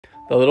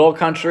The little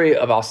country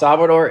of El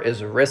Salvador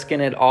is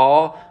risking it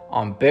all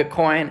on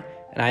Bitcoin,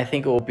 and I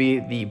think it will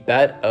be the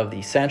bet of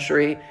the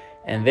century.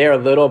 And they're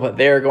little, but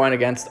they're going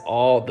against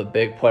all the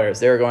big players.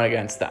 They're going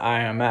against the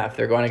IMF.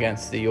 They're going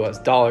against the US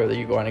dollar.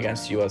 They're going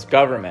against the US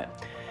government.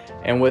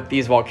 And with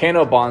these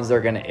volcano bonds they're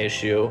going to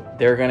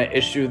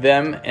issue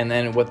them. And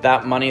then with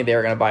that money,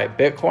 they're going to buy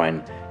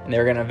Bitcoin, and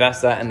they're going to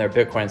invest that in their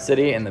Bitcoin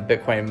city, in the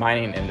Bitcoin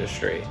mining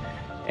industry.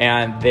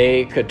 And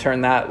they could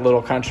turn that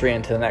little country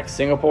into the next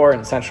Singapore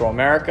in Central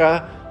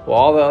America. While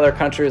all the other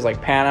countries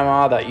like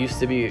Panama that used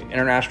to be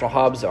international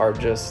hubs are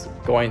just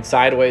going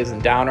sideways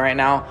and down right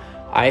now.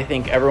 I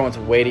think everyone's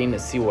waiting to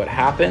see what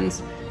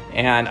happens.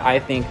 And I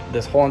think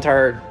this whole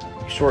entire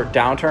short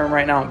downturn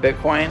right now in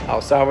Bitcoin,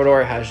 El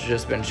Salvador has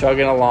just been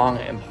chugging along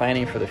and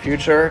planning for the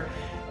future.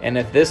 And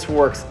if this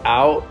works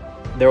out,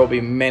 there will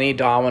be many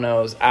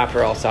dominoes after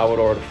El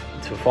Salvador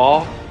to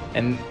fall.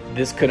 And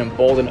this could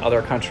embolden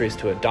other countries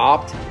to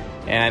adopt.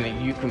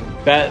 And you can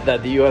bet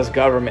that the US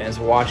government is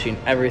watching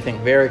everything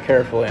very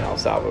carefully in El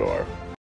Salvador.